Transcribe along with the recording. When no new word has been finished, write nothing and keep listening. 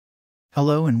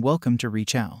Hello and welcome to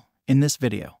ReachOwl. In this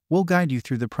video, we'll guide you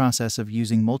through the process of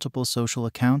using multiple social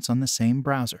accounts on the same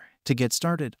browser. To get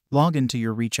started, log into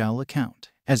your ReachOwl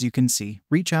account. As you can see,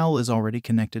 ReachOwl is already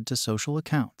connected to social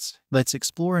accounts. Let's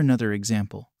explore another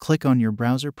example. Click on your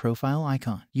browser profile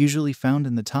icon, usually found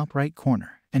in the top right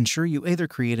corner. Ensure you either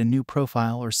create a new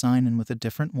profile or sign in with a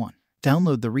different one.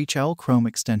 Download the ReachOwl Chrome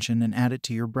extension and add it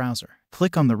to your browser.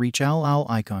 Click on the ReachOwl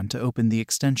icon to open the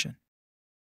extension.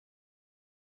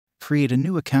 Create a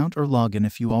new account or login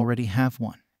if you already have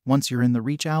one. Once you're in the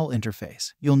ReachOwl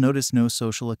interface, you'll notice no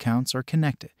social accounts are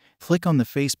connected. Click on the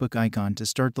Facebook icon to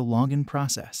start the login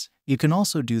process. You can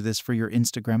also do this for your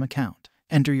Instagram account.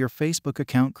 Enter your Facebook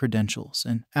account credentials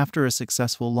and, after a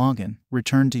successful login,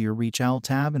 return to your ReachOwl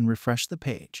tab and refresh the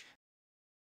page.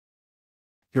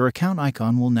 Your account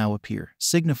icon will now appear,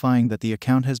 signifying that the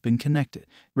account has been connected.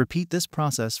 Repeat this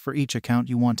process for each account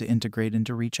you want to integrate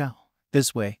into ReachOwl.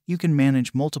 This way, you can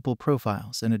manage multiple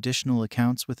profiles and additional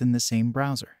accounts within the same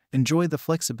browser. Enjoy the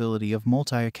flexibility of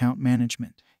multi-account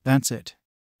management. That's it.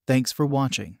 Thanks for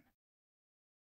watching.